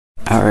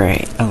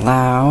Alright,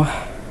 allow.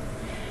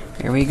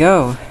 Here we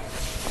go.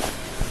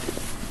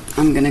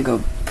 I'm gonna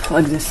go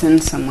plug this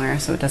in somewhere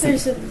so it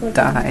doesn't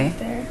die.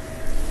 There.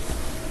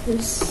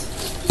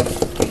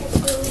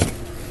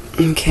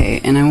 Okay,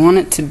 and I want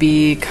it to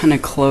be kind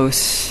of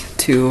close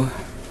to...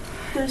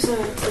 There's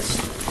a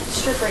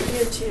strip right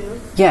here too.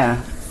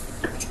 Yeah.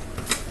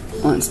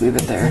 Let's move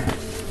it there.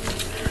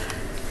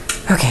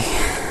 Okay.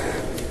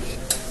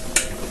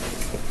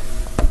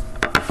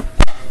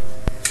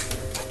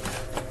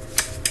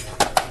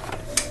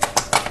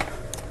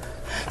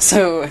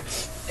 So,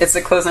 is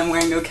the clothes I'm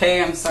wearing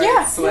okay? I'm sorry,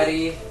 Yeah, it's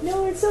sweaty. Yeah.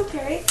 No, it's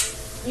okay.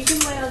 You can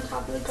lay on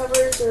top of the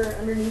covers or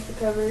underneath the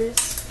covers.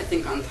 I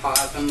think on top.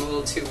 I'm a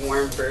little too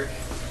warm for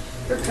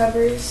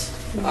covers.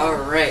 Yeah.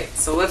 Alright,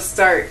 so let's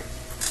start.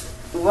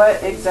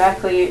 What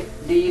exactly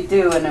do you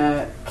do in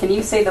a... Can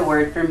you say the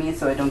word for me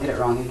so I don't get it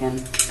wrong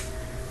again?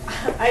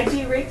 I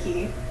do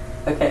Reiki.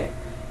 Okay.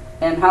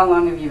 And how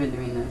long have you been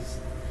doing this?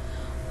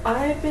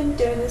 I've been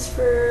doing this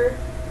for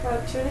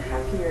about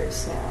 2.5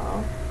 years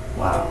now.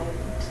 Wow. And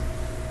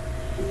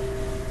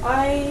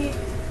I've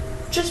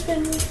just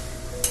been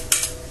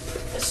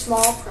a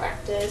small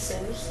practice,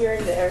 and here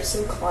and there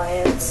some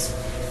clients.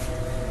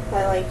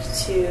 I like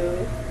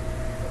to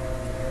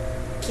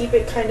keep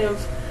it kind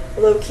of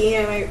low-key,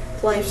 and my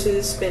life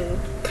has been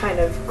kind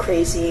of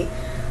crazy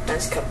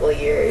last couple of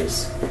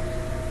years.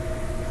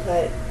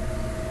 But,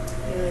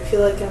 you know, I feel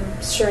like I'm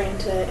starting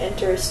to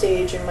enter a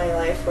stage in my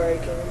life where I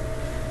can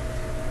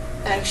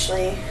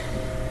actually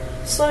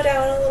slow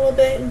down a little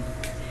bit and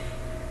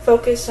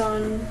focus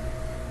on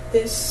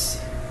this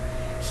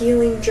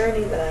healing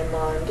journey that I'm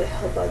on to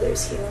help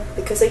others heal.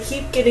 Because I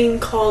keep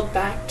getting called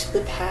back to the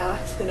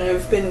path, and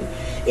I've been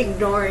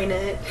ignoring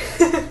it.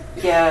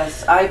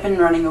 Yes, I've been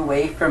running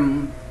away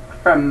from...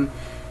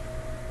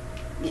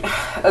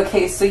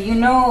 Okay, so you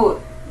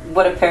know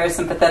what a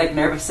parasympathetic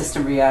nervous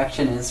system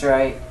reaction is,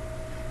 right?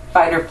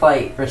 Fight or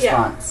flight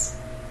response. Yeah.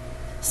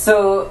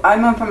 So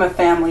I'm from a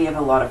family of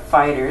a lot of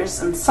fighters,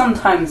 and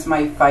sometimes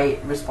my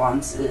fight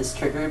response is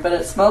triggered, but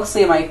it's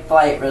mostly my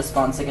flight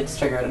response that gets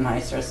triggered in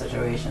high stress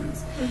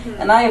situations. Mm-hmm.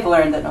 And I have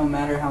learned that no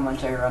matter how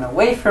much I run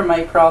away from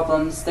my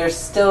problems, they're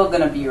still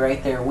going to be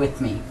right there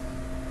with me.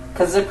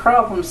 Because the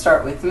problems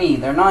start with me.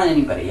 They're not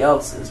anybody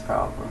else's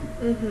problem.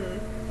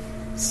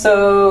 Mm-hmm.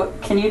 So,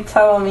 can you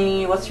tell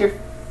me, what's your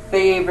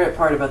favorite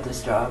part about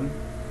this job?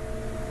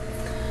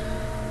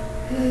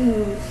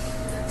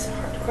 That's a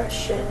hard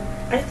question.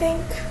 I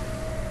think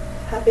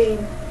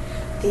having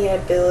the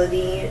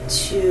ability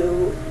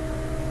to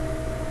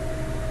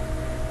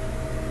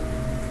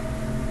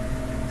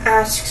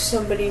ask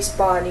somebody's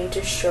body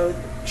to show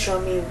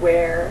me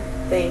where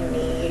they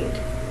need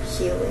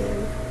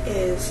healing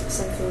is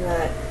something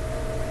that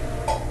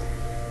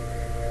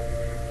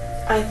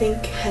I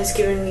think has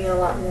given me a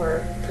lot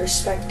more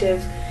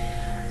perspective,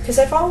 because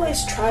I've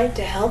always tried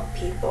to help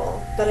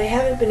people, but I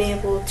haven't been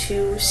able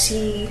to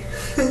see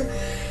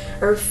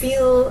or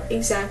feel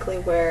exactly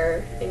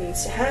where it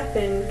needs to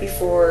happen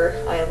before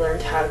I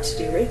learned how to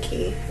do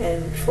Reiki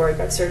and before I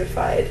got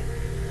certified.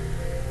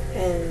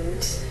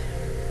 And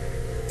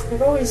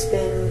I've always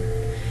been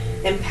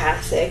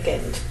empathic,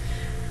 and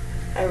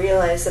I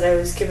realized that I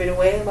was giving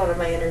away a lot of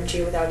my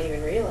energy without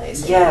even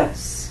realizing it.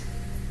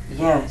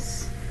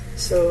 Yes.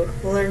 So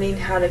learning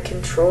how to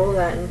control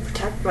that and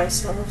protect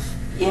myself.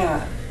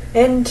 Yeah.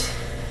 And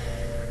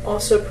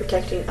also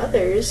protecting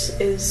others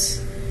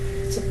is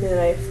something that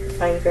I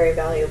find very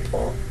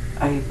valuable.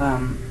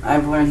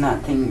 I've learned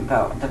that thing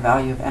about the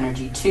value of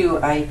energy too.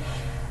 I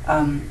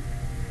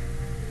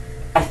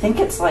think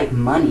it's like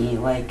money.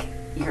 Like,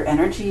 your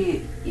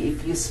energy,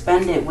 if you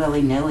spend it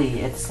willy-nilly,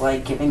 it's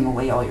like giving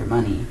away all your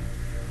money.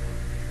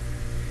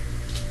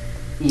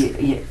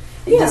 Yeah.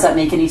 Does that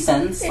make any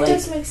sense? It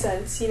does make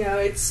sense. You know,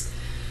 it's...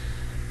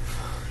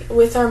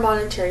 With our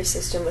monetary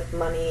system with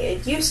money,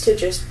 it used to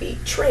just be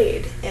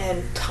trade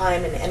and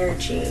time and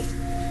energy.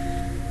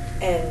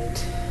 And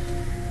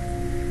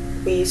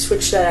we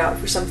switched that out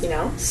for something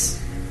else.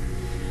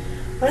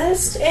 But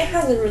it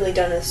hasn't really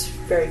done us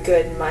very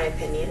good, in my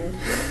opinion.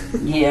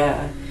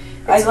 Yeah.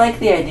 I like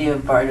the idea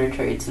of barter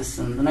trade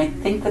systems, and I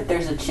think that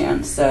there's a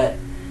chance that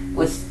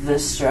with the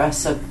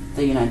stress of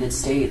the United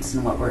States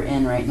and what we're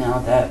in right now,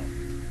 that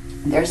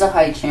there's a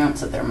high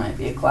chance that there might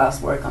be a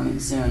class war coming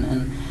soon,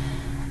 and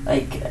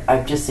like,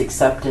 I've just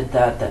accepted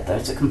that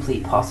there's a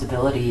complete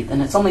possibility.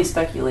 And it's only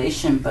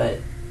speculation, but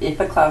if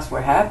a class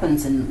war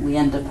happens and we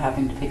end up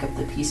having to pick up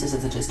the pieces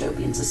of the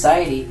dystopian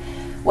society,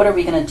 what are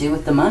we going to do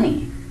with the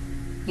money?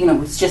 You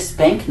know, it's just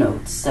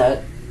banknotes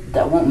that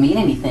won't mean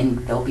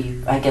anything. They'll be,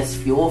 I guess,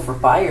 fuel for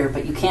fire,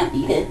 but you can't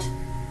eat it.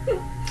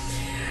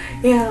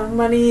 Yeah,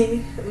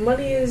 money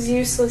is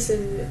useless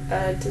in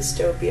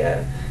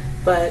dystopia,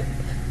 but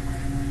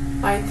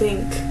I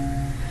think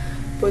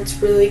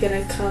what's really going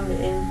to come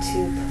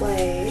into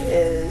play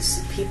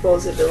is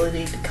people's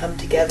ability to come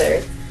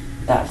together.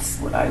 That's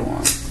what I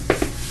want.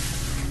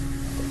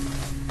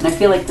 And I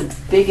feel like the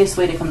biggest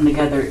way to come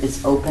together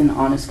is open,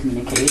 honest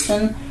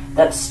communication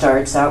that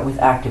starts out with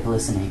active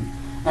listening.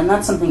 And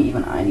that's something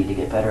even I need to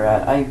get better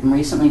at. I'm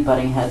recently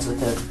butting heads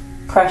with a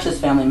precious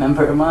family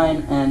member of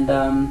mine, and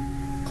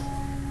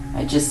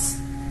I just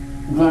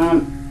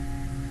want,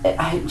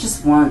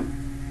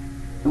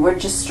 we're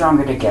just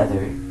stronger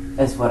together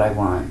is what I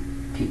want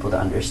people to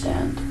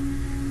understand.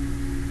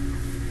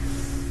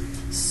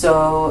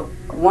 So,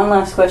 one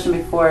last question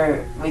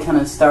before we kind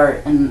of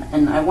start, and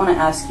I want to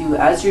ask you,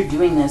 as you're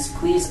doing this,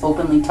 please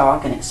openly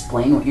talk and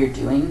explain what you're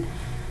doing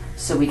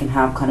so we can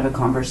have kind of a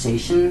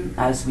conversation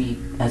as we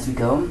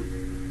go.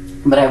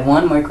 But I have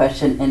one more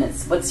question, and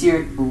it's, what's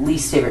your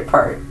least favorite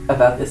part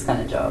about this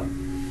kind of job?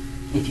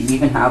 If you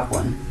even have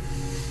one.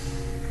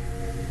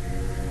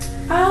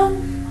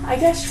 I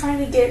guess trying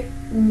to get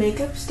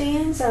makeup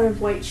stains out of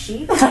white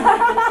sheets and make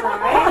them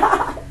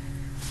cry.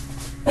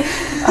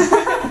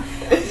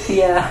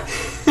 Yeah.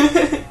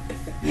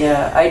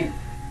 Yeah,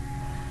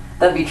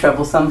 that'd be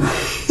troublesome.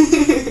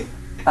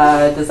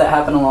 Does that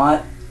happen a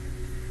lot?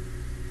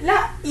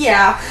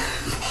 Yeah.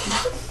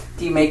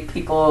 Do you make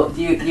people,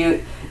 do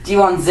you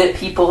unzip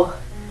people?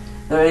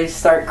 Do they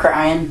start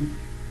crying?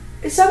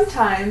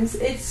 Sometimes.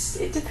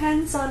 It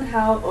depends on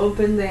how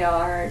open they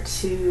are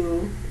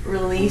to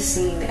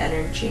releasing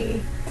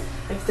energy.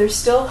 If they're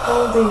still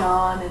holding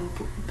on and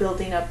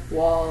building up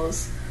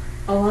walls,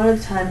 a lot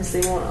of times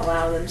they won't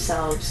allow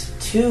themselves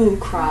to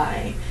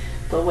cry.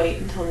 They'll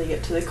wait until they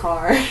get to the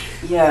car.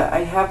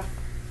 Yeah,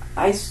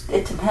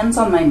 it depends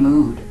on my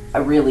mood.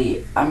 I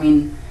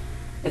mean,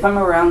 if I'm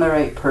around the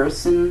right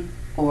person,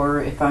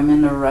 or if I'm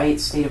in the right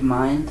state of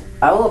mind,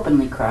 I'll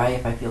openly cry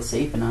if I feel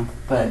safe enough.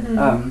 But,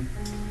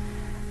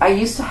 I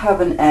used to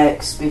have an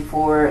ex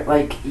before,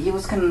 like, he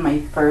was kind of my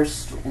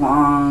first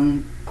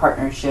long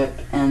partnership,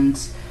 and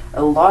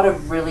a lot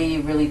of really,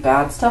 really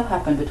bad stuff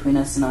happened between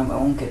us, and I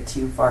won't get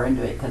too far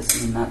into it,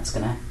 because, I mean, I'm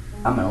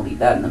gonna leave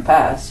that in the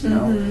past, you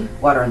know,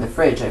 water in the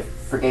fridge. I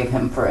forgave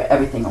him for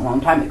everything a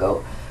long time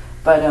ago.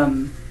 But,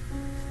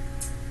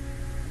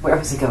 where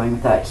was he going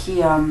with that?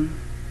 He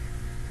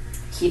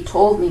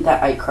told me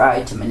that I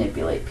cried to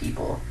manipulate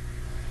people.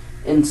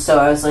 And so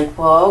I was like,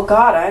 well, oh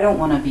God, I don't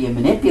want to be a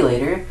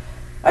manipulator.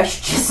 I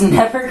should just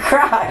never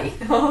cry.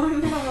 Oh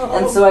no.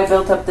 And so I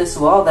built up this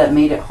wall that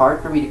made it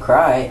hard for me to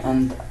cry,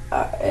 and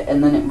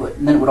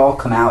then it would all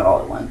come out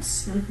all at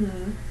once.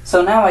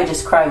 So now I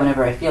just cry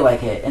whenever I feel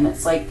like it, and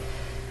it's like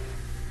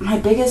my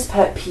biggest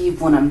pet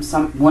peeve when I'm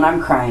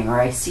crying or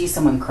I see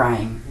someone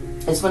crying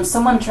is when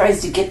someone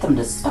tries to get them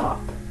to stop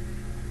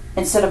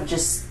instead of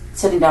just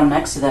sitting down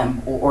next to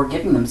them or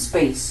giving them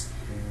space,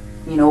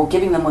 you know,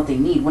 giving them what they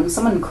need. When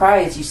someone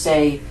cries, you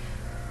say,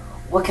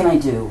 what can I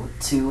do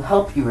to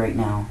help you right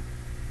now?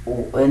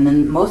 And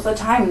then most of the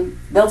time,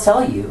 they'll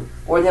tell you,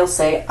 or they'll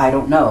say, I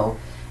don't know.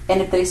 And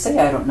if they say,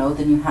 I don't know,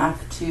 then you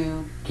have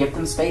to give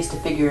them space to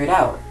figure it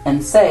out.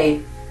 And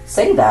say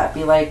that.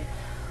 Be like,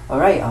 all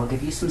right, I'll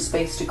give you some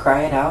space to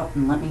cry it out,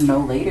 and let me know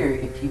later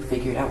if you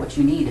figured out what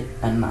you need,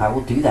 and I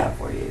will do that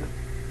for you,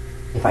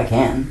 if I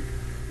can.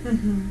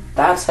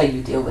 That's how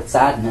you deal with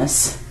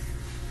sadness.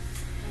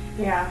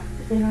 Yeah,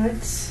 you know,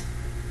 it's...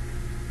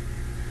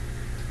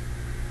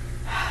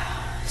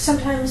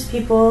 Sometimes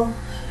people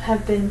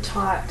have been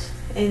taught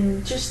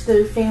in just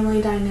their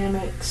family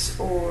dynamics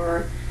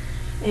or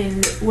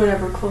in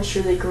whatever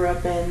culture they grew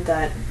up in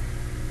that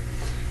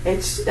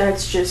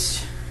that's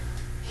just,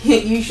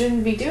 you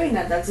shouldn't be doing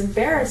that, that's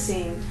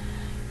embarrassing,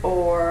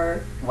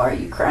 or why are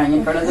you crying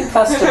in front of the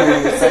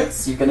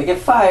customers? You're gonna get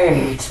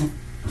fired.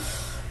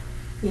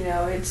 You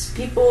know, it's,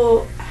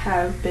 people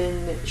have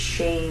been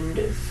shamed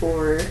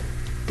for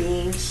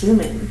being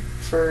human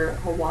for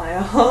a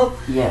while.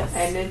 Yes.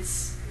 And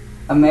it's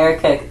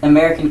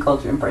American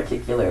culture in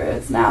particular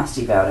is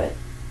nasty about it.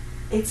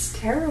 It's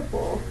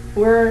terrible.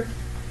 We're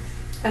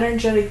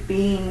energetic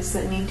beings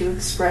that need to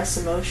express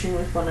emotion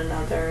with one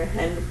another,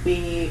 and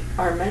we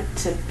are meant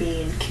to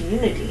be in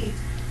community,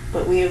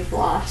 but we have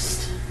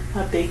lost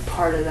a big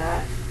part of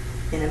that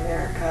in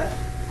America.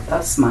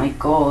 That's my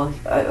goal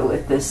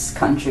with this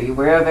country.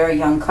 We're a very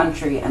young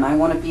country, and I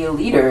want to be a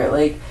leader.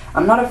 Like,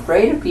 I'm not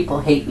afraid of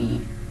people hate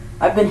me.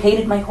 I've been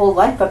hated my whole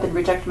life. I've been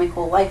rejected my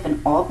whole life,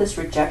 and all this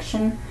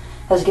rejection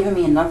has given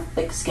me enough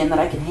thick skin that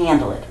I can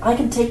handle it. I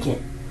can take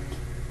it.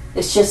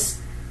 It's just,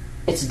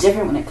 it's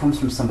different when it comes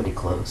from somebody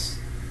close.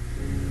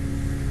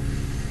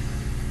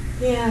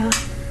 Yeah,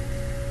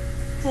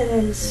 it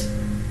is.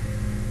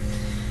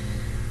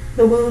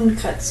 The wound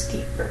cuts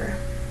deeper.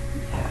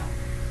 Yeah.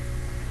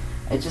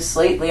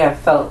 Lately I've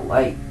felt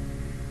like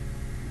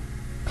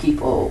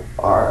people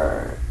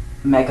are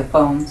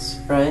megaphones,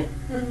 right?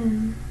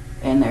 And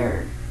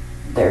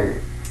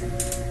they're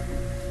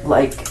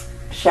like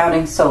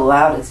shouting so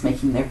loud it's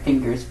making their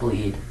fingers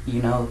bleed,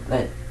 you know,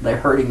 that they're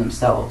hurting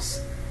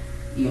themselves,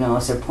 you know,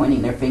 as they're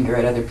pointing their finger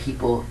at other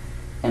people.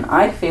 And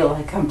I feel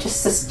like I'm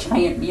just this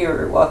giant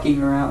mirror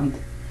walking around,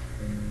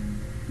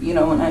 you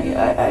know, and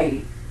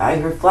I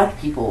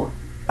reflect people.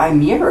 I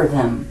mirror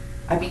them.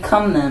 I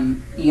become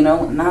them, you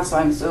know, and that's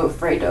why I'm so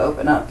afraid to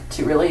open up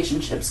to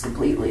relationships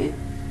completely.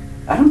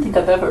 I don't think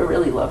I've ever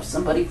really loved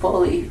somebody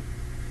fully,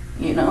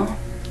 you know,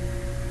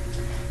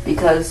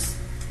 because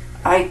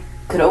I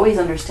could always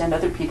understand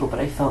other people, but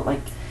I felt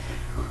like,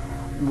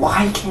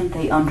 why can't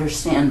they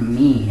understand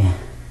me?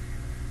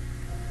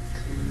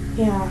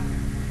 Yeah.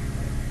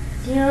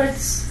 You know,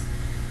 it's...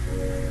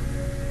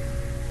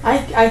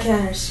 I can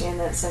understand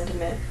that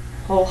sentiment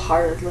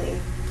wholeheartedly.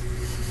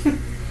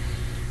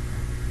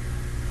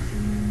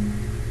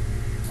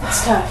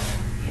 It's tough.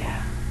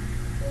 Yeah.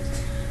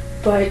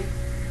 But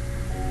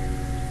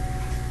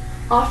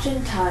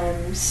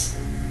oftentimes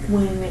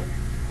when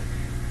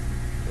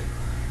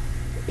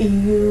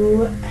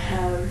you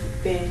have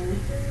been,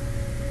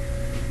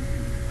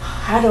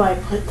 how do I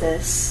put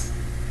this?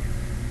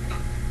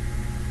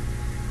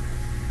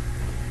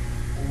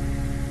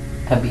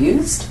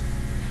 Abused?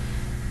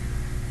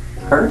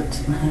 Hurt?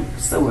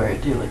 What's the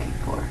word you're looking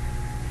for?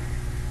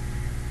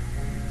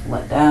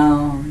 Let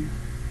down?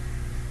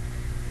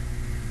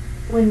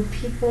 When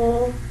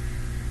people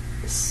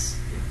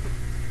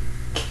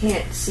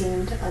can't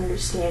seem to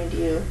understand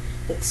you,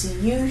 it's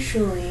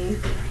usually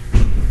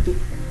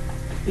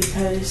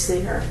because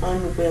they are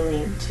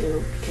unwilling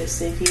to, because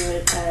they view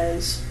it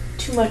as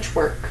too much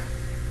work.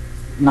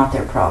 Not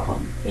their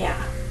problem.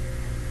 Yeah.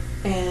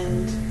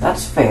 And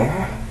that's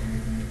fair.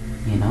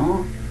 You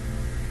know?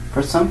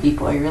 For some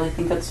people, I really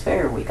think that's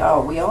fair. We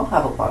all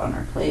have a lot on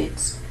our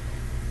plates.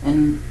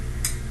 And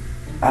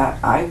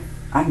I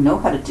know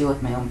how to deal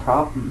with my own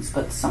problems,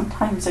 but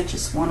sometimes I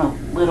just want a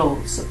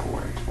little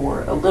support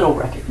or a little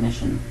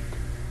recognition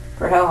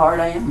for how hard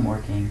I am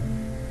working.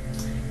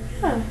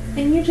 Yeah,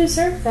 and you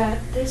deserve that.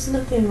 There's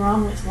nothing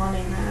wrong with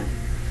wanting that.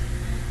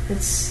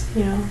 It's,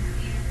 you know,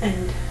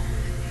 and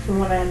from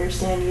what I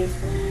understand,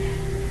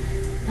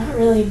 you've not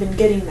really been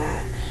getting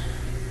that.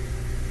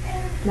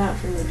 Not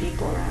from the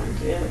people around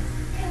you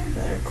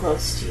that are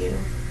close to you.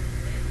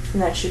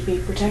 And that should be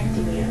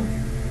protecting you.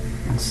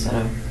 Instead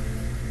of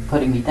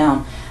putting me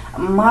down.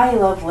 My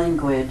love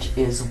language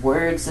is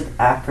words of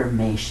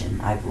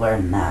affirmation. I've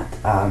learned that.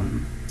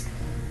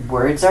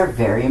 Words are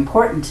very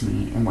important to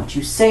me, and what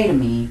you say to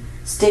me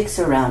sticks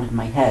around in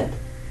my head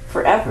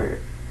forever.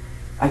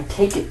 I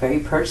take it very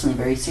personally,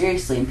 very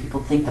seriously, and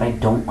people think that I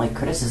don't like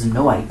criticism.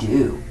 No, I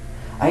do.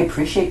 I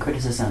appreciate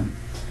criticism.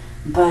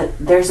 But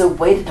there's a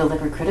way to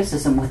deliver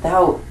criticism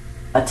without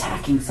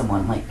attacking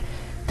someone. Like,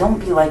 don't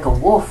be like a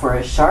wolf or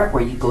a shark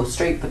where you go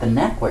straight for the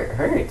neck where it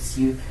hurts.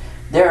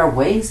 There are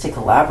ways to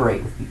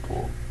collaborate with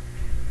people.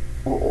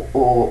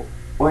 Or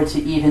to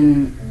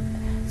even...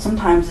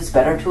 Sometimes it's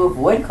better to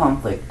avoid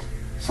conflict.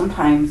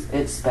 Sometimes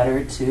it's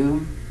better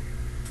to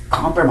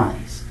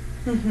compromise.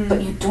 Mm-hmm.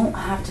 But you don't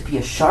have to be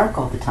a shark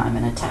all the time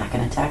and attack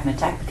and attack and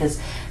attack, because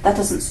that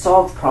doesn't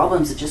solve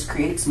problems. It just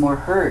creates more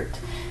hurt.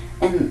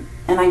 And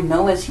I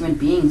know as human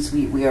beings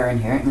we are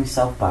inherently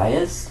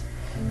self-biased,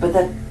 but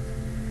that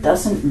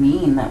doesn't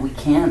mean that we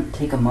can't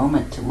take a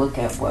moment to look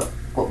at what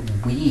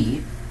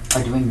we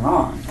are doing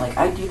wrong. Like,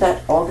 I do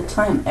that all the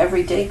time.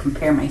 Every day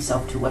compare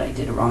myself to what I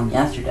did wrong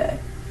yesterday.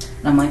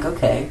 And I'm like,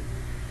 okay,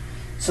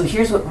 so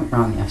here's what went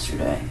wrong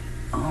yesterday.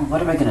 Oh,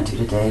 what am I going to do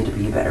today to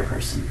be a better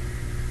person?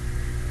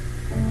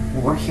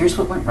 Or here's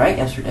what went right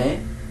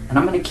yesterday, and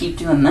I'm going to keep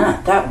doing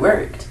that. That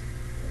worked.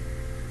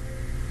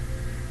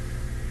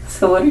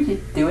 So what are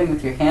you doing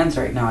with your hands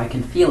right now? I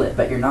can feel it,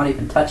 but you're not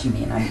even touching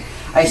me. And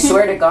I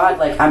swear to God,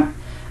 like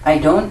I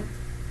don't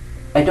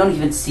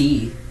even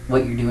see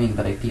what you're doing,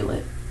 but I feel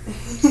it.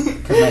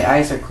 Because my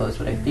eyes are closed,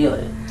 but I feel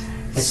it.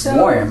 It's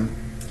warm.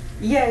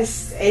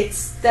 Yes,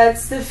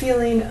 that's the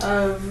feeling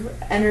of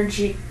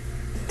energy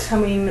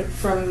coming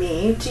from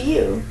me to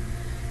you.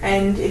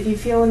 And if you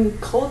feel in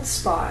cold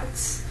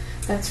spots,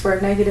 that's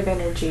where negative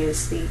energy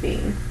is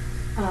leaving.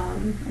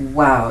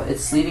 Wow,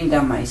 it's leaving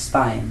down my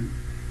spine.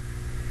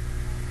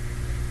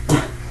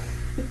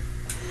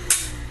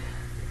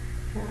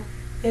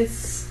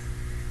 It's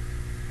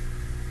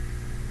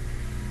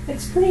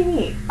pretty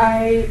neat.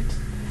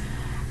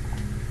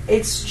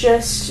 It's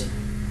just,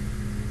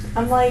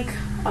 I'm like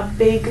a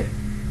big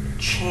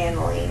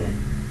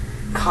channeling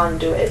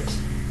conduit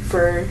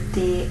for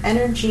the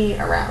energy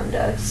around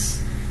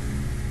us.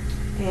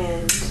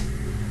 And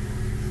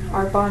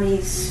our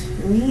bodies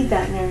need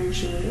that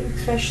energy,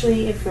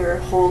 especially if we're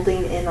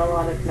holding in a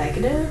lot of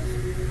negative.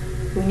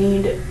 We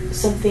need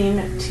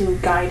something to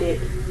guide it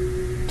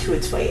to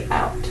its way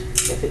out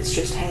if it's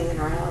just hanging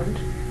around.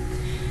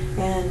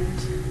 And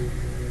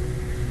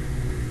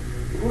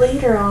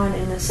later on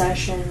in the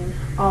session,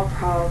 I'll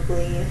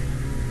probably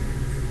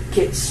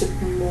get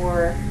some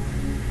more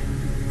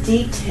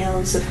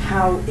details of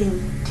how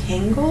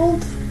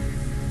entangled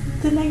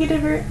the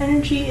negative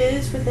energy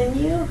is within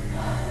you.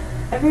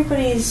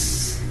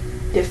 Everybody's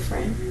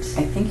different.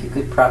 I think you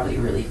could probably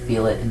really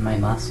feel it in my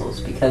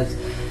muscles, because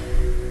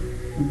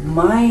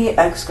my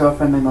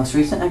ex-girlfriend, my most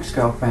recent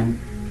ex-girlfriend,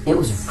 it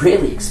was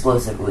really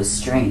explosive. It was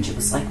strange. It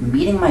was like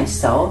meeting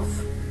myself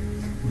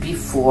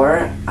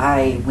before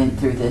I went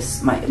through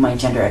this, my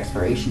gender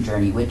exploration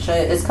journey, which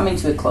is coming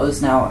to a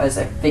close now as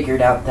I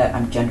figured out that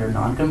I'm gender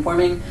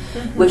non-conforming,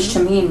 which to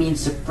me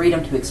means the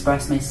freedom to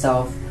express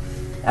myself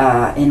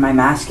in my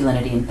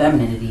masculinity and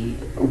femininity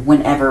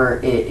whenever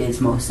it is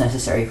most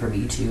necessary for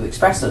me to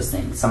express those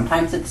things.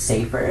 Sometimes it's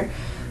safer,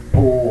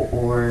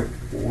 or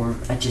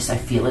I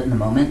feel it in the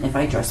moment. If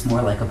I dress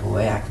more like a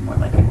boy, act more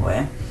like a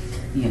boy,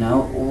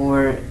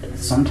 or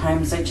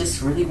sometimes I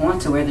just really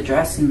want to wear the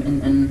dress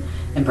and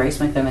embrace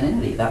my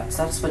femininity.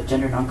 That's what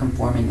gender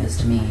nonconforming is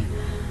to me.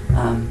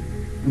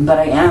 But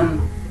I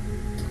am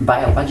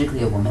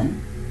biologically a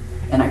woman,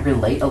 and I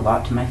relate a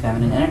lot to my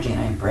feminine energy, and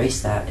I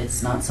embrace that.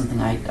 It's not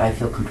something I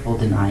feel comfortable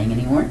denying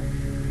anymore.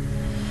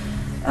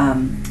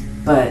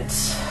 But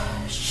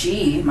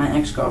she, my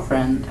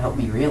ex-girlfriend, helped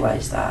me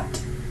realize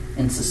that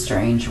in a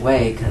strange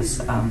way,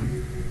 because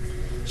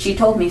she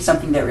told me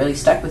something that really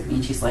stuck with me,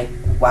 and she's like,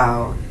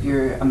 wow,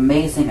 you're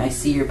amazing, I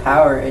see your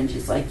power. And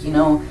she's like,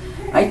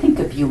 I think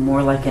of you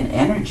more like an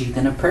energy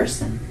than a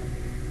person.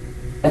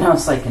 And I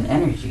was like, an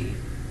energy,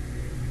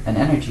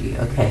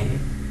 okay.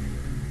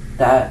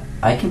 That,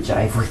 I can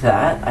jive with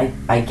that.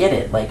 I get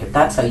it. Like, if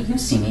that's how you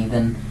see me,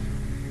 then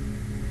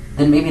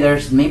maybe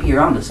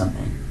you're onto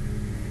something.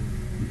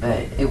 But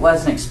it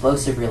was an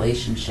explosive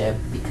relationship,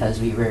 because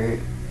we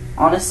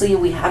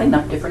had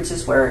enough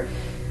differences where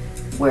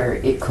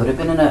it could have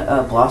been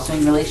a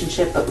blossoming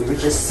relationship, but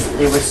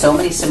there were so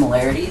many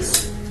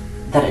similarities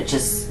that it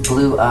just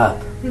blew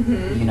up,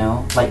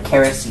 like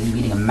kerosene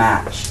meeting a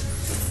match.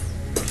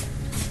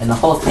 And the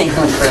whole thing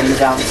went burning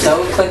down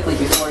so quickly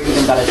before it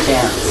even got a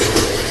chance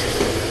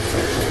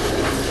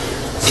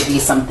to be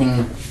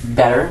something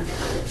better.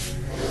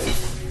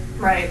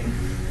 Right.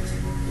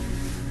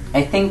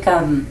 I think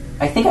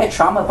I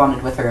trauma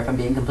bonded with her, if I'm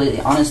being completely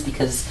honest,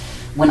 because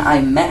when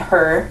I met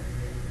her,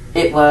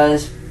 it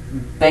was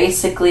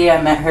basically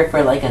I met her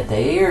for like a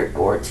day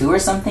or two or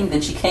something. Then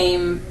she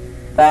came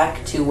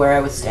back to where I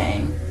was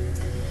staying,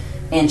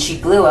 and she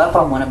blew up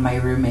on one of my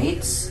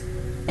roommates,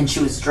 and she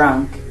was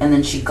drunk, and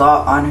then she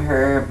got on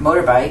her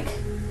motorbike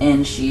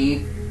and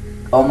she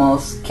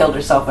almost killed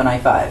herself in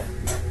I-5.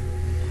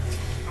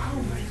 Oh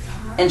my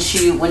god.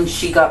 And when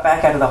she got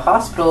back out of the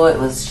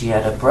hospital, she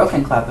had a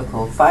broken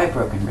clavicle, 5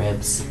 broken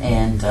ribs,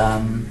 and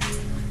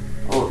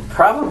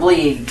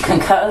probably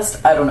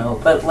concussed, I don't know,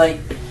 but like,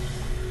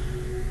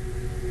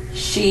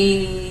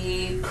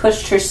 she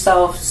pushed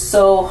herself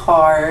so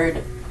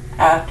hard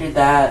after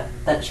that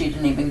she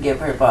didn't even give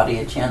her body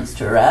a chance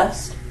to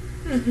rest.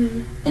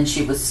 Mm-hmm. And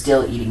she was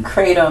still eating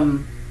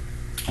kratom,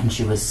 and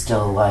she was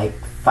still like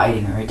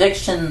fighting her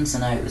addictions,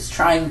 and I was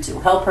trying to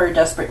help her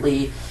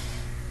desperately,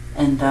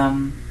 and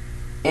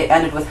it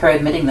ended with her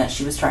admitting that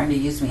she was trying to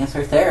use me as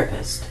her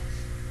therapist.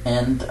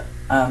 And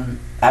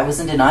I was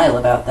in denial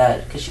about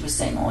that, because she was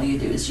saying all you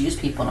do is use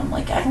people, and I'm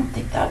like, I don't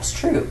think that's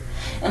true.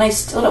 And I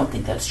still don't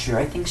think that's true.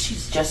 I think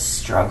she's just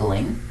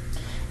struggling,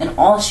 and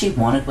all she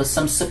wanted was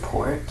some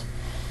support,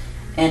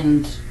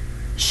 and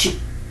she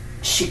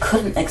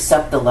couldn't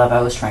accept the love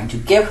I was trying to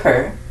give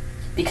her,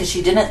 because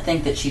she didn't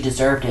think that she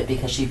deserved it,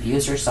 because she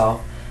views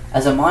herself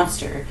as a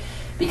monster,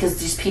 because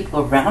these people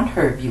around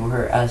her view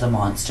her as a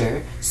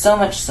monster, so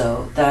much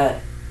so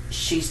that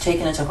she's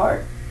taken it to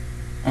heart.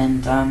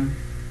 And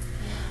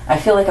I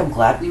feel like I'm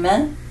glad we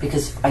met,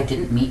 because if I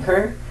didn't meet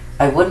her,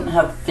 I wouldn't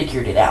have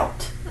figured it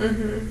out.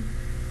 Mm-hmm.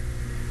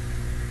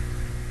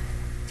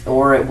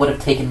 Or it would have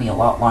taken me a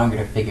lot longer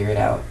to figure it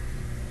out.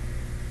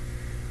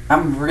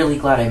 I'm really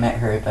glad I met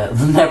her, but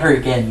never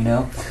again,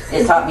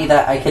 It taught me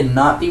that I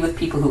cannot be with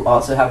people who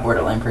also have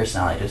borderline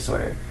personality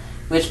disorder.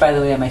 Which, by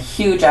the way, I'm a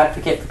huge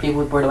advocate for people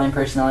with borderline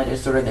personality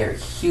disorder. They're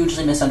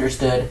hugely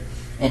misunderstood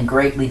and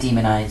greatly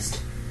demonized.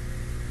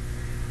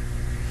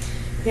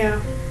 Yeah.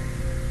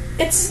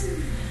 It's...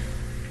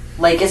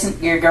 Like,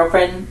 isn't your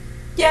girlfriend...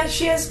 Yeah,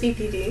 she has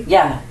BPD.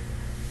 Yeah.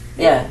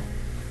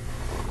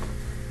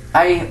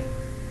 I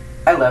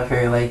love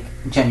her, like,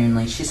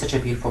 genuinely. She's such a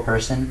beautiful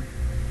person.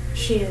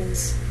 She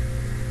is.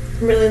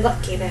 I'm really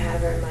lucky to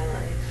have her in my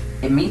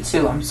life. And me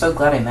too. I'm so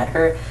glad I met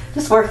her.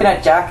 Just working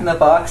at Jack in the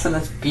Box, and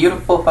this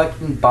beautiful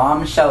fucking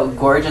bombshell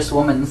gorgeous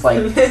woman's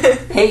like,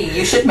 hey,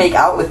 you should make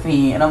out with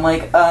me. And I'm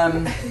like,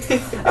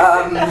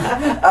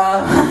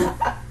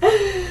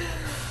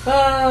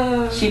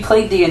 She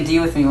played D&D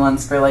with me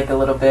once for like a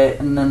little bit,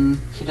 and then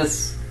she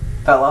just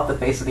fell off the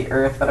face of the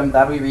earth. But I'm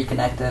glad we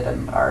reconnected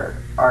and are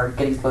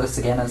getting close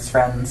again as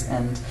friends,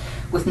 and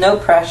with no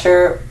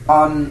pressure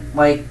on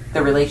like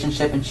the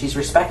relationship, and she's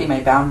respecting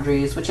my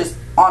boundaries, which is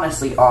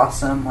honestly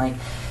awesome. Like,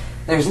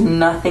 there's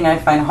nothing I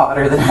find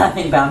hotter than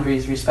having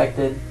boundaries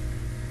respected.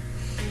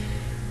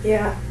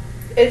 Yeah,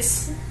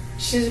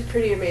 she's a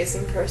pretty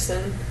amazing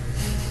person.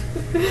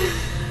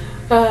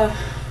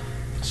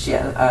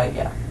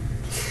 Yeah.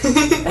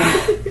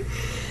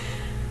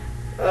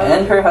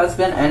 And her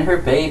husband and her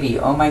baby.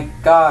 Oh my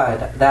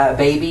god, that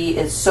baby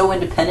is so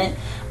independent.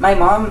 My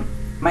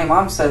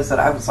mom says that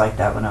I was like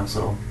that when I was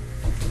little.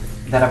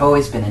 That I've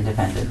always been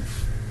independent.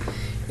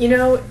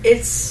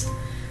 It's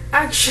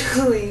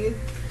actually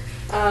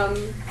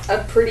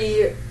a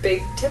pretty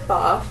big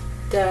tip-off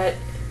that,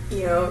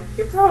 you're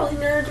probably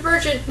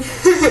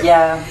neurodivergent.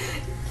 Yeah.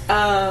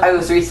 I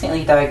was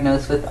recently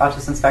diagnosed with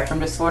autism spectrum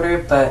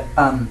disorder, but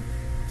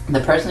the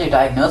person who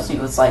diagnosed me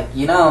was like,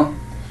 you know,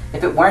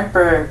 if it weren't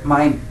for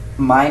my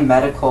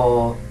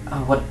medical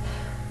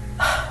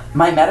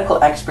my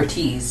medical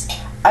expertise,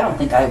 I don't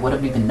think I would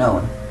have even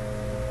known,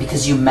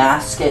 because you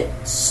mask it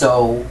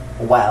so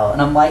well.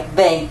 And I'm like,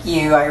 thank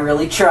you, I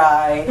really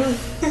try.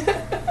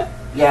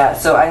 Yeah,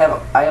 so I have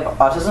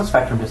autism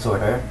spectrum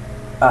disorder,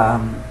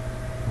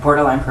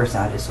 borderline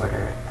personality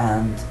disorder,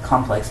 and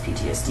complex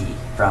PTSD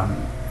from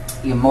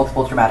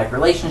multiple traumatic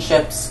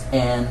relationships,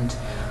 and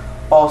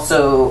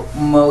also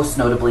most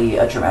notably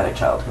a traumatic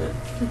childhood,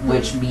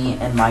 which me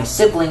and my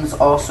siblings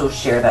also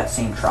share that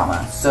same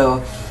trauma.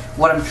 So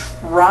what I'm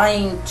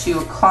trying to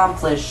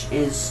accomplish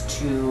is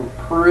to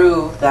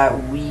prove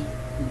that we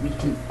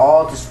can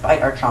all,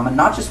 despite our trauma,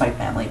 not just my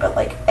family, but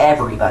like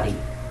everybody,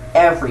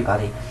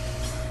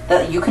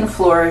 that you can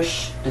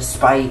flourish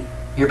despite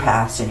your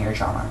past and your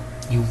trauma.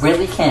 You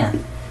really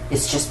can.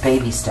 It's just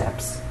baby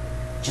steps.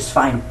 Just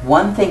find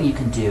one thing you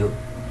can do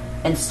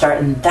and start,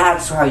 and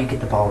that's how you get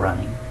the ball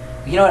running.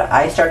 You know what?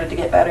 I started to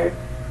get better.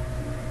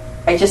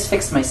 I just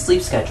fixed my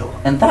sleep schedule,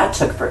 and that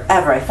took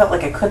forever. I felt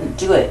like I couldn't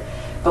do it.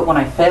 But when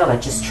I failed, I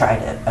just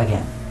tried it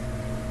again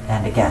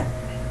and again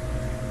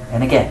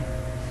and again.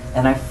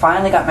 And I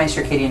finally got my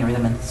circadian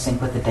rhythm in sync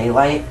with the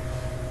daylight.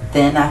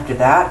 Then after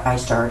that, I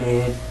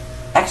started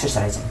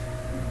exercising.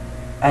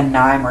 And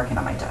now I'm working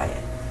on my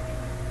diet.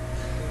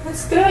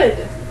 That's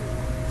good.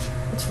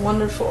 It's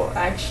wonderful,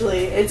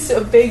 actually. It's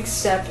a big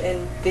step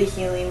in the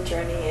healing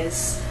journey,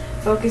 is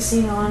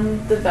focusing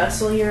on the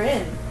vessel you're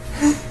in.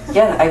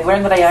 Yeah, I've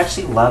learned that I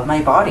actually love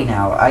my body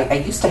now. I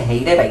used to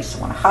hate it. I used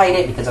to want to hide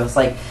it because I was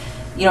like,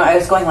 you know, I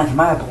was going like, am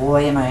I a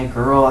boy? Am I a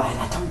girl?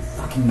 I don't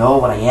fucking know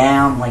what I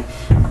am. Like,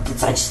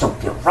 I just don't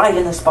feel right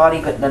in this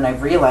body. But then I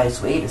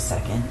realized, wait a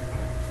second.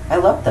 I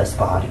love this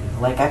body.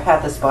 Like, I've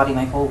had this body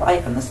my whole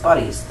life, and this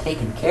body has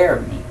taken care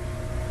of me.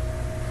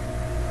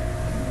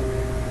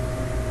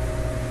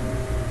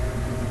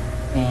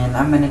 And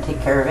I'm going to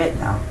take care of it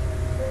now.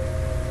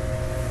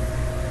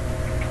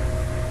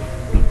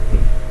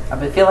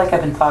 I feel like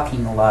I've been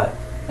talking a lot,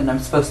 and I'm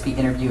supposed to be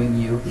interviewing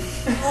you.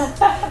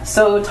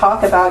 So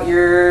talk about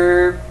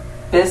your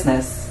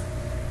business.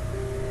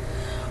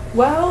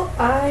 Well,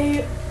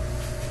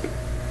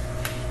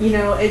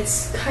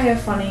 it's kind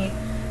of funny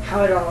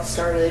how it all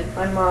started.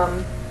 My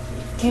mom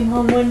came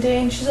home one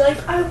day and she's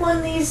like, I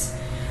won this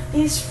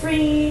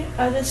free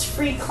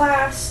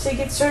class to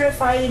get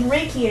certified in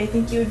Reiki. I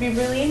think you would be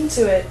really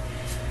into it.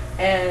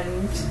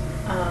 And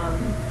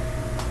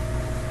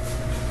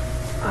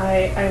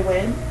I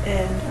went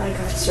and I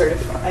got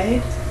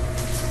certified.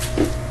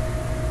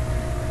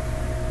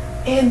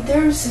 And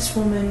there was this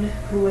woman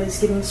who was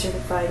getting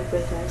certified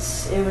with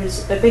us. It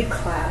was a big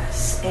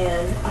class,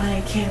 and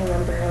I can't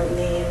remember her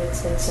name,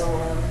 it's been so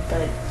long,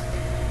 but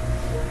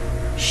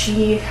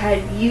she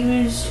had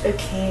used a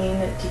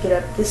cane to get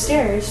up the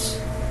stairs.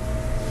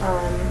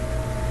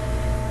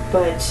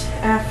 But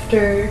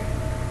after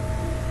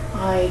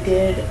I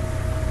did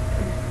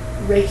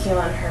Reiki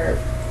on her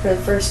for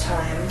the first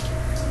time,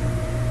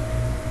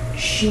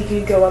 she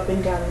could go up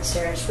and down the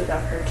stairs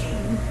without her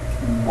cane.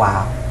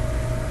 Wow.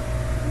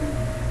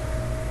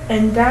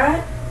 And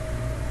that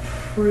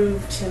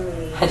proved to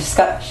me... I just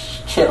got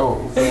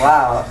chills.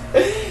 Wow.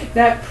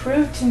 That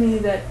proved to me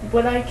that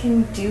what I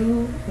can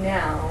do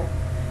now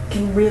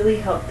can really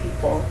help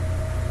people.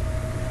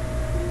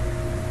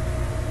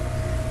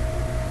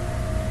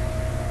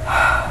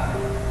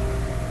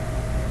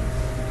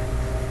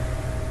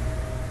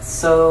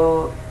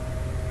 So,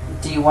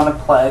 do you want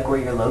to plug where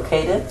you're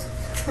located?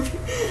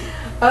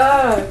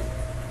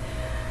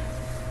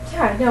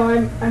 Yeah,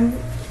 no,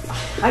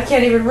 I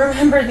can't even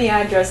remember the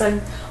address.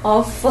 I'm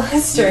all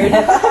flustered.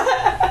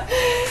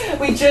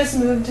 We just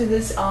moved to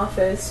this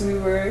office. We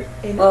were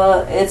in...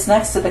 Well, it's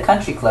next to the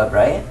country club,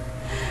 right?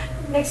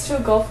 Next to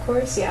a golf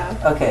course, yeah.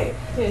 Okay.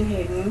 In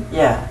Hayden.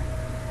 Yeah.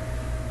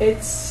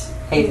 It's...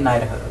 Hayden,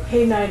 Idaho.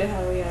 Hayden,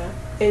 Idaho, yeah.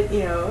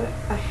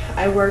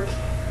 I work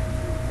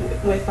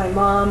with my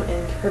mom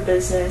and her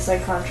business. I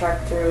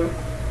contract through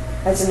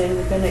as an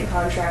independent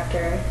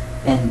contractor.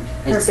 And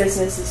her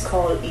business is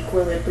called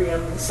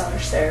Equilibrium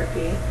Massage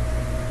Therapy.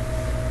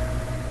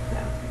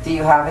 Yeah. Do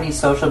you have any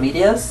social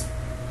medias?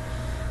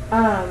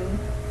 I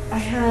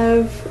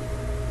have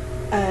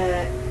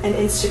an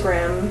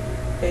Instagram.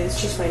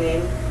 It's just my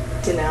name,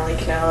 Denali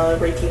and I,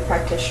 Reiki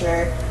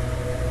practitioner.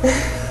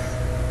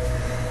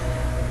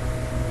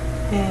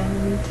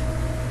 And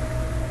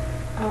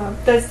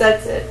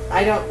that's it.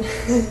 I don't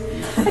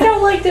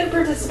like to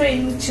participate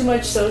in too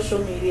much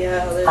social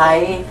media. Other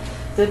than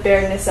the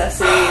bare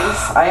necessities.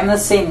 I am the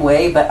same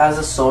way, but as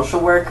a social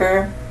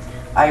worker,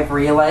 I've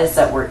realized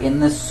that we're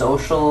in this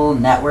social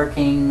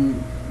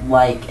networking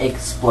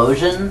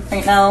explosion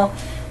right now.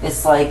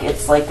 It's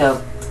like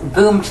a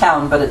boom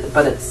town, but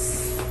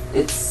it's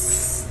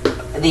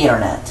the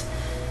internet.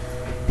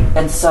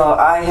 And so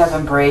I have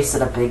embraced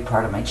that a big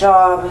part of my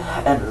job,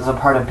 and as a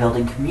part of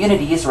building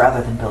communities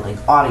rather than building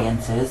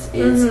audiences,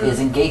 is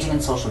engaging in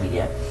social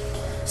media.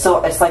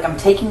 So it's like I'm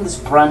taking this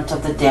brunt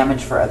of the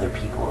damage for other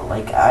people.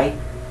 Like I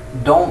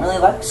don't really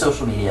like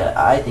social media.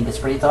 I think it's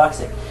pretty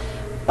toxic.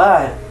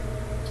 But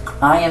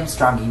I am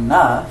strong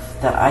enough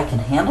that I can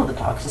handle the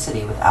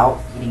toxicity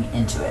without feeding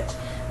into it.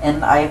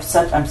 And I'm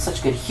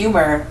such good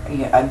humor,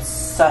 I'm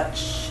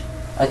such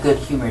a good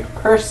humored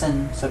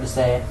person, so to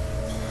say,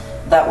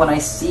 that when I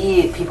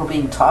see people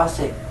being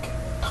toxic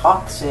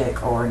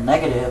or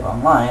negative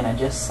online, I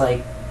just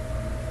like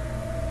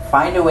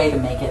find a way to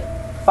make it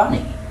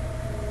funny.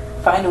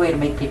 Find a way to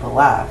make people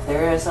laugh.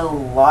 There is a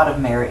lot of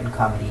merit in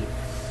comedy.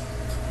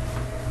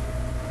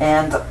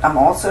 And I'm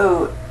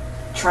also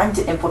trying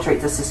to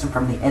infiltrate the system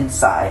from the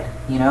inside,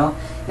 you know?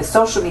 If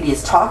social media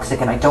is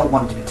toxic and I don't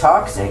want it to be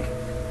toxic,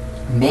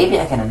 maybe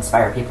I can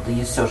inspire people to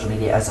use social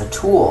media as a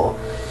tool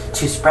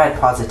to spread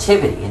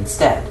positivity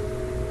instead.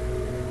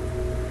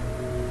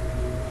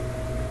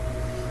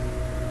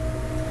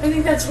 I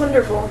think that's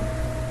wonderful.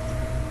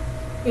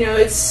 You know,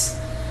 it's...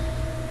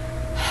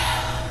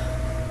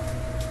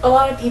 A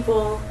lot of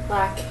people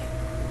lack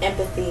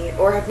empathy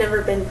or have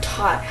never been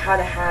taught how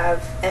to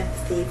have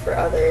empathy for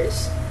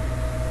others.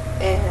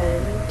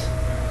 And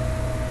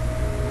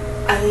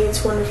I think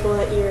it's wonderful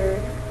that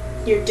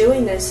you're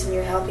doing this and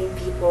you're helping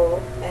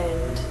people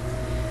and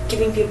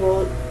giving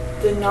people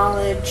the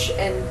knowledge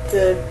and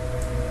the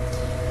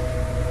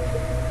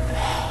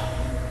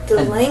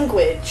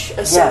language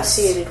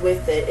associated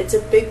with it. It's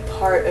a big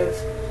part of,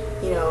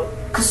 you know...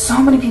 Because so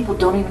many people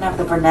don't even have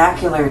the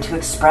vernacular to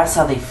express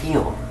how they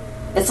feel.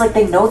 It's like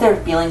they know they're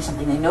feeling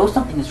something, they know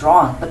something is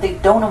wrong, but they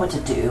don't know what to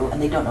do,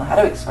 and they don't know how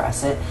to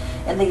express it,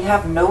 and they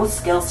have no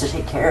skills to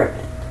take care of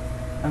it.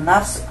 And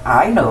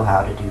I know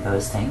how to do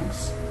those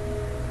things.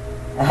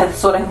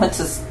 That's what I went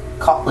to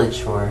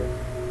college for,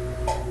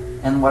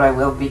 and what I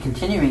will be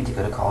continuing to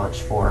go to college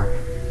for.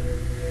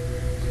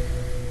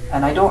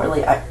 And I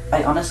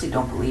honestly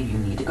don't believe you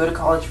need to go to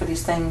college for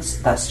these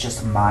things. That's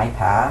just my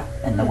path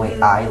and the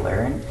way I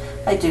learn.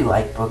 I do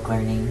like book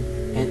learning.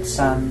 It's,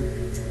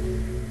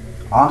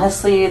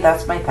 honestly,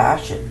 that's my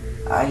passion.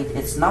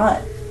 It's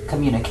not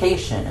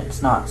communication.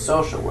 It's not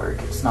social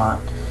work. It's not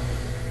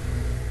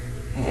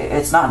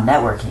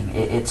networking.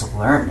 It's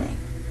learning.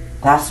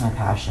 That's my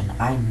passion.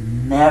 I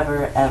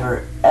never,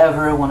 ever,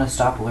 ever want to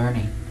stop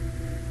learning.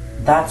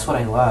 That's what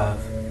I love.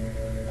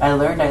 I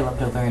learned I love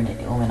to learn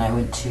when I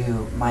went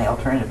to my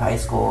alternative high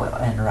school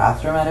in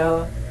Rathdrum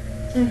Meadow.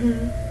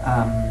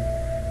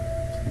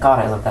 God,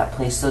 I love that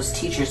place. Those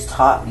teachers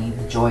taught me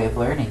the joy of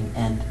learning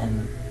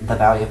and the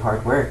value of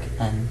hard work.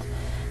 And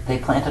they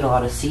planted a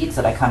lot of seeds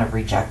that I kind of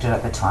rejected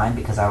at the time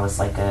because I was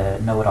like a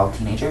know-it-all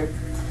teenager.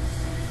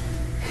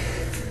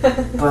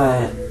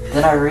 But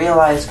then I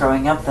realized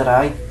growing up that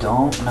I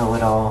don't know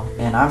it all,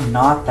 and I'm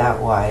not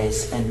that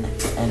wise, and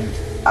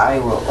I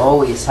will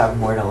always have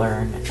more to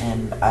learn,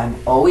 and I'm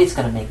always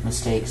going to make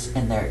mistakes,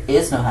 and there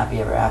is no happy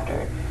ever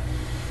after.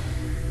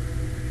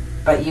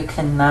 But you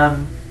can,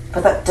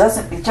 but that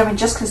doesn't, I mean,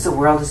 just because the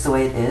world is the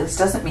way it is,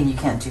 doesn't mean you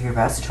can't do your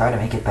best to try to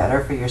make it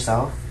better for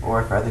yourself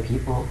or for other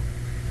people.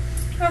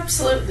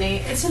 Absolutely.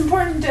 It's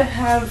important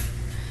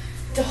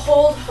to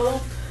hold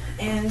hope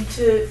and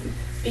to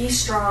be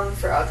strong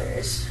for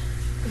others.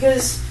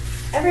 Because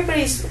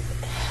everybody's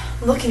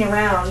looking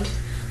around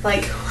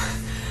like,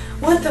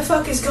 what the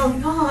fuck is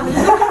going on?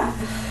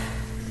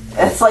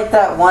 It's like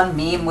that one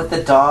meme with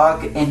the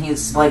dog, and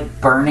he's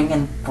like burning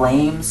in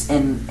flames,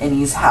 and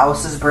his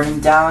house is burning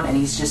down, and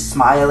he's just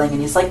smiling, and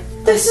he's like,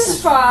 this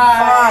is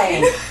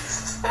fine.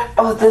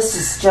 Oh, this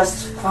is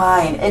just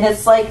fine. And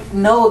it's like,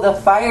 no, the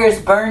fire's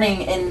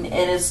burning, and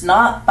it's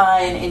not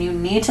fine, and you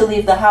need to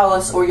leave the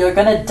house or you're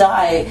gonna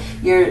die.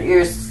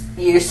 You're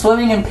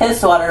swimming in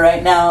piss water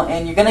right now,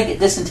 and you're gonna get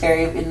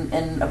dysentery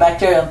and a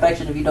bacterial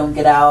infection if you don't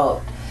get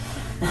out.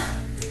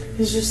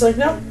 He's just like,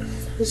 nope,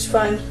 it's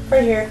fine,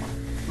 right here.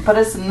 But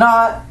it's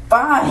not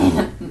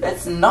fine.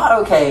 It's not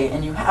okay,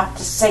 and you have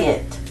to say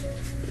it.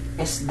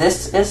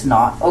 This is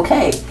not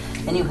okay,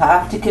 and you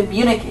have to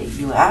communicate.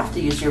 You have to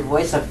use your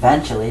voice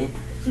eventually.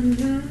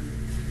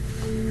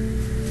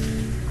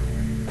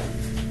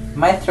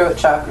 My throat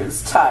chakra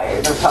is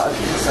tired of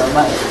talking so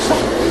much.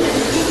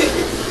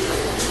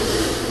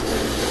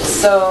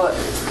 So,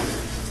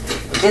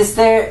 is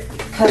there...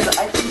 Because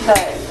I think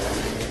that,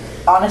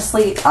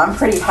 honestly, I'm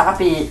pretty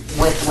happy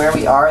with where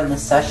we are in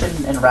this session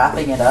and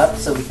wrapping it up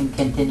so we can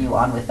continue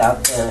on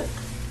without the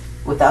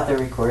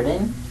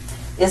recording.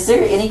 Is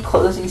there any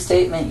closing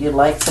statement you'd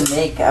like to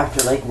make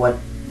after, like, what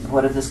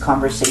have this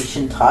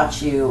conversation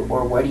taught you,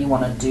 or what do you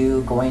want to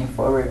do going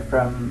forward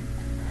from,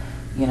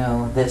 you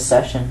know, this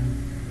session?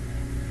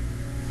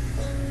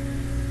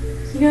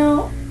 You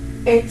know,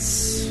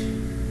 it's...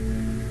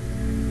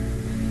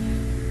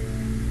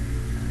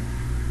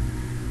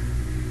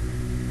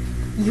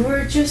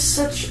 You're just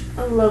such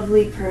a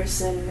lovely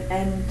person,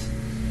 and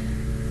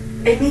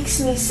it makes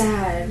me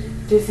sad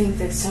to think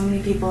that so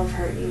many people have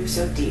hurt you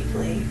so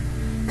deeply.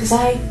 Because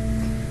I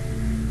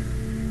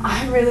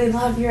really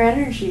love your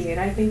energy, and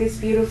I think it's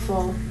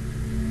beautiful.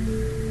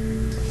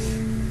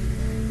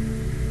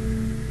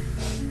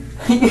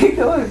 You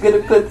know I'm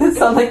gonna put this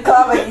on the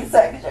comedy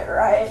section,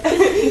 right?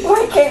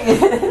 Why can't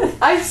you?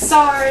 I'm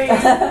sorry.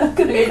 I'm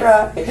gonna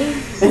cry.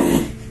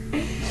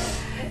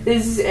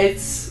 It's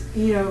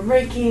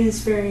Reiki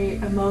is very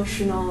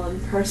emotional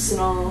and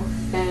personal,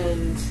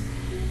 and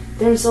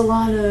there's a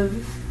lot of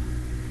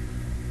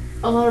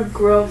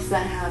growth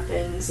that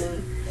happens,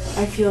 and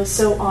I feel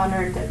so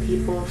honored that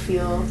people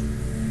feel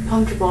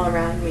comfortable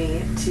around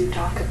me to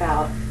talk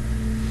about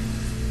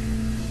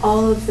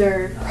all of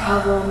their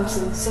problems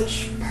and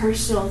such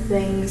personal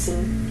things.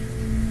 And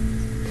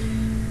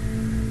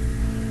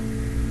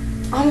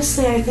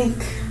honestly, I think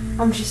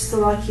I'm just the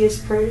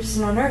luckiest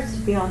person on earth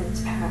to be on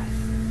this path.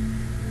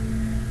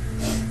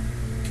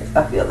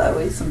 I feel that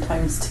way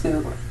sometimes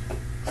too.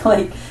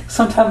 Like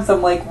sometimes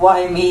I'm like,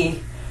 why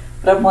me?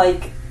 But I'm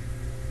like,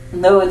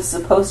 no, it's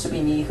supposed to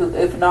be me. Who,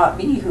 if not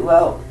me, who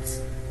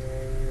else?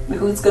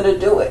 Who's gonna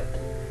do it?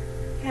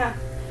 Yeah.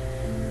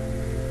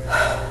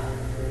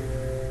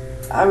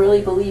 I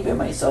really believe in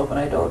myself, and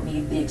I don't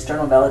need the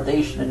external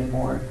validation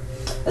anymore.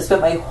 I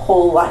spent my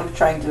whole life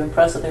trying to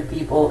impress other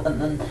people,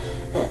 and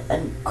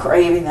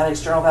craving that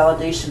external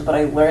validation. But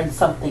I learned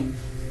something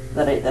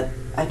that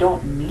I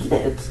don't need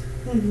it.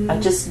 Mm-hmm. I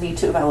just need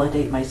to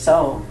validate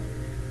myself.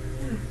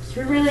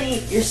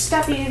 You're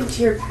stepping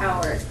into your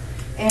power,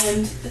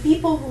 and the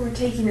people who are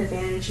taking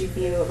advantage of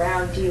you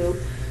around you,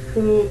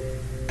 who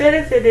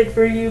benefited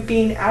for you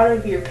being out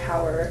of your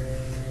power,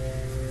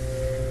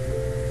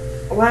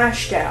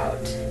 lashed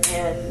out,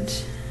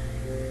 and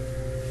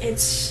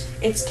it's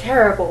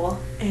terrible,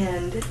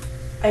 and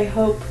I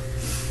hope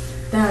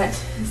that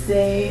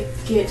they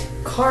get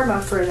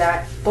karma for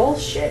that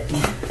bullshit.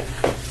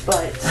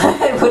 But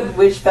I wouldn't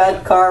wish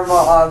bad karma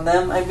on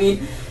them. I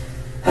mean,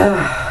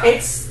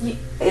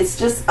 it's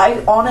just,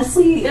 I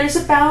honestly... There's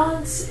a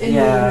balance in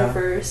the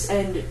universe,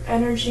 and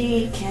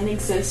energy can't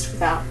exist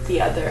without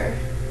the other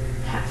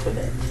half of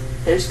it.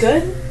 There's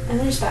good, and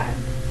there's bad.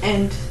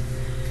 And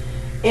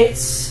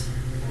it's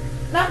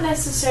not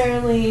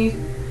necessarily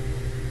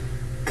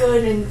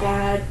good and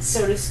bad,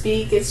 so to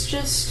speak. It's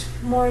just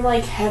more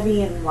like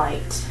heavy and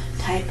light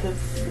type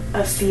of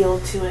a feel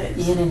to it.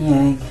 Yin and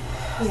yang.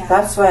 Yeah.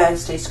 That's why I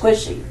stay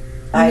squishy.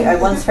 I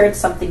once heard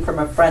something from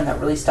a friend that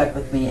really stuck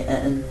with me,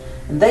 and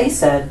they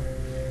said,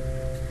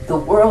 the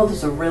world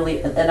is a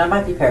really, and I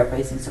might be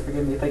paraphrasing, so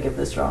forgive me if I get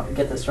this wrong,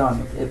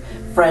 if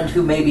friend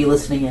who may be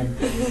listening in.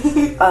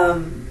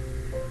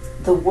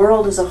 The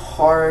world is a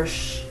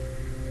harsh,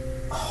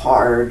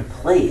 hard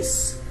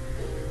place,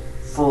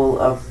 full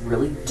of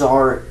really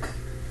dark,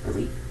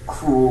 really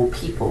cruel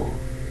people.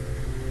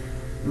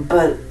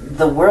 But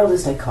the world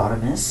is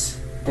dichotomous.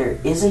 There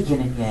is a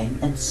yin and yang,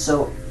 and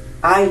so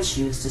I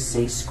choose to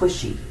stay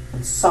squishy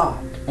and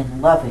soft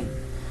and loving,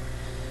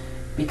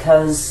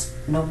 because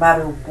no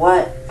matter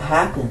what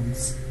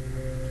happens,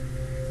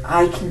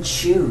 I can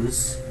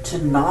choose to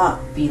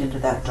not feed into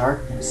that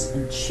darkness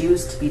and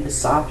choose to be the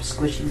soft,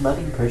 squishy,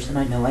 loving person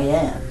I know I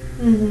am.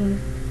 Mm-hmm.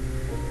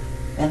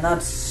 And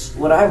that's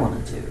what I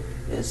want to do,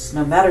 is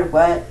no matter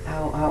what,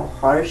 how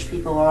harsh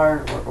people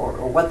are,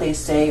 or what they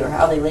say, or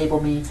how they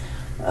label me,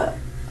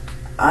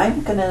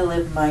 I'm going to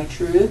live my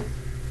truth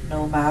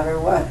no matter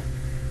what.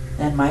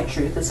 And my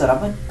truth is that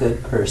I'm a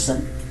good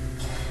person.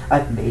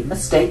 I've made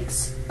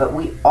mistakes, but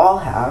we all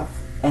have,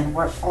 and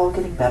we're all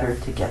getting better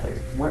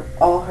together. We're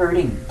all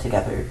hurting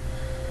together.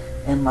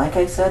 And like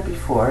I said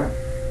before,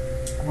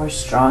 we're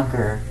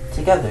stronger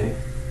together.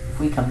 If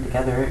we come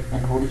together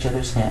and hold each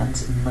other's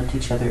hands and lift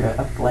each other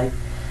up, like,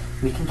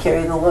 we can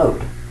carry the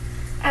load.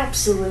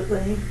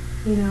 Absolutely.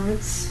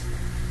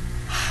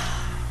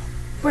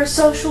 We're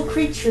social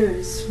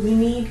creatures. We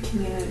need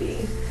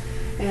community.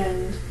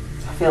 And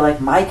I feel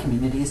like my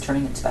community is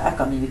turning its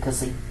back on me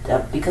because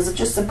of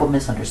just simple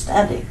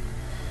misunderstanding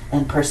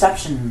and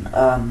perception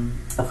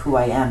of who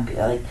I am,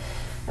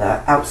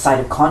 outside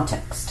of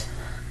context.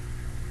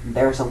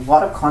 There's a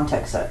lot of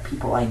context that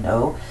people I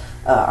know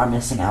are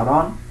missing out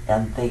on,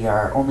 and they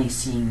are only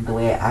seeing the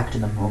way I act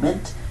in the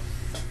moment.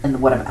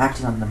 And what I'm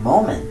acting on in the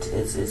moment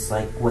is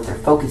like what they're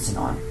focusing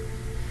on.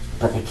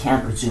 But they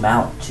can't zoom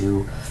out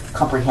to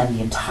comprehend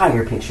the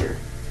entire picture.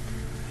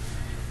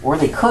 Or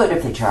they could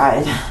if they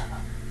tried.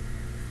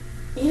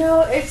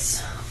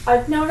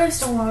 I've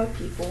noticed a lot of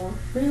people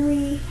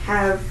really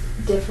have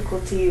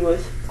difficulty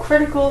with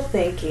critical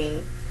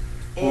thinking.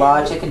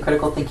 Logic and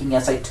critical thinking.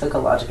 Yes, I took a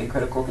logic and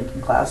critical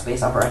thinking class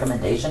based off a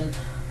recommendation.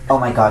 Oh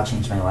my god,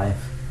 changed my life.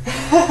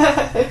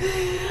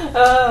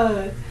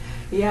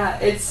 Yeah,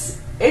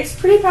 it's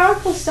pretty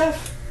powerful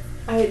stuff.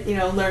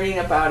 Learning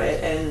about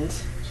it and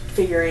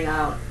figuring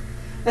out.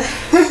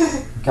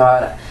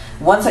 God,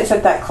 once I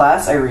took that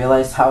class, I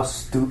realized how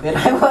stupid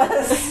I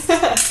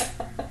was.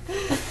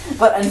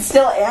 But I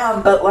still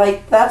am, but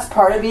that's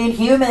part of being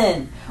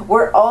human.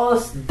 We're all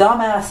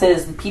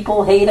dumbasses, and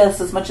people hate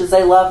us as much as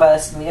they love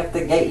us, and we have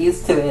to get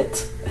used to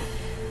it.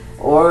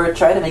 Or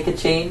try to make a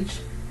change.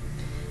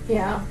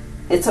 Yeah.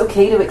 It's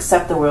okay to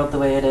accept the world the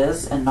way it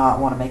is and not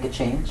want to make a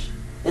change.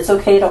 It's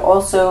okay to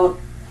also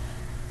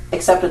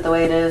accept it the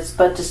way it is,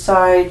 but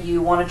decide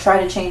you want to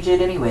try to change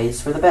it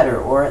anyways for the better,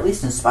 or at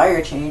least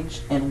inspire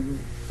change. And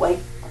like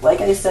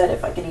I said,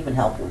 if I can even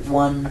help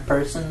one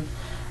person,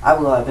 I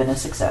will have been a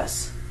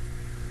success.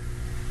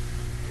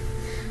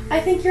 I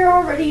think you're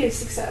already a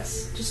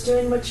success, just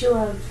doing what you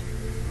love.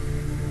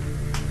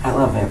 I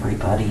love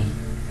everybody.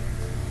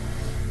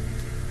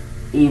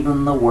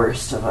 Even the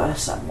worst of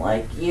us. I'm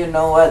like, you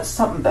know what?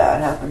 Something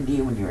bad happened to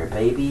you when you were a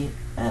baby,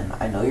 and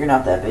I know you're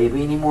not that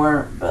baby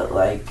anymore, but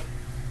like,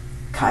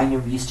 kind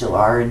of you still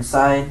are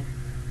inside.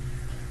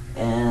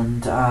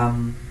 And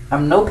I'm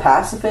no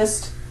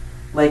pacifist.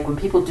 Like, when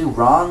people do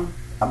wrong,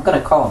 I'm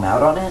gonna call them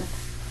out on it.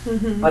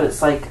 Mm-hmm. But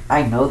it's like,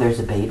 I know there's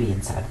a baby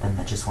inside of them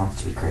that just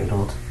wants to be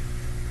cradled.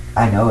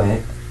 I know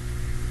it.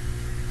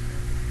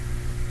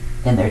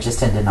 And they're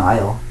just in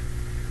denial.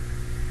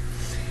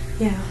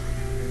 Yeah.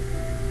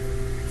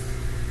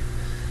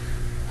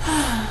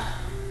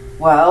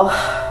 Well,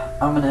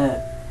 I'm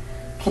gonna...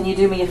 Can you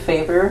do me a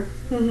favor?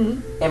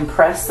 Mm-hmm. And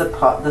press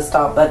the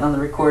stop button on the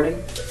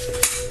recording?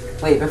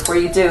 Wait, before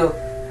you do,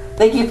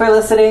 thank you for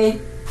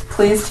listening.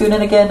 Please tune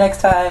in again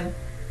next time.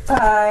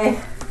 Bye.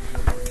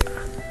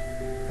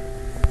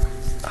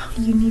 Oh,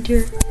 you need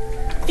your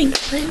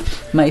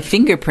fingerprint? My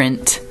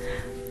fingerprint.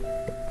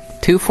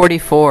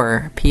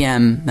 2:44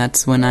 p.m.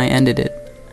 That's when I ended it.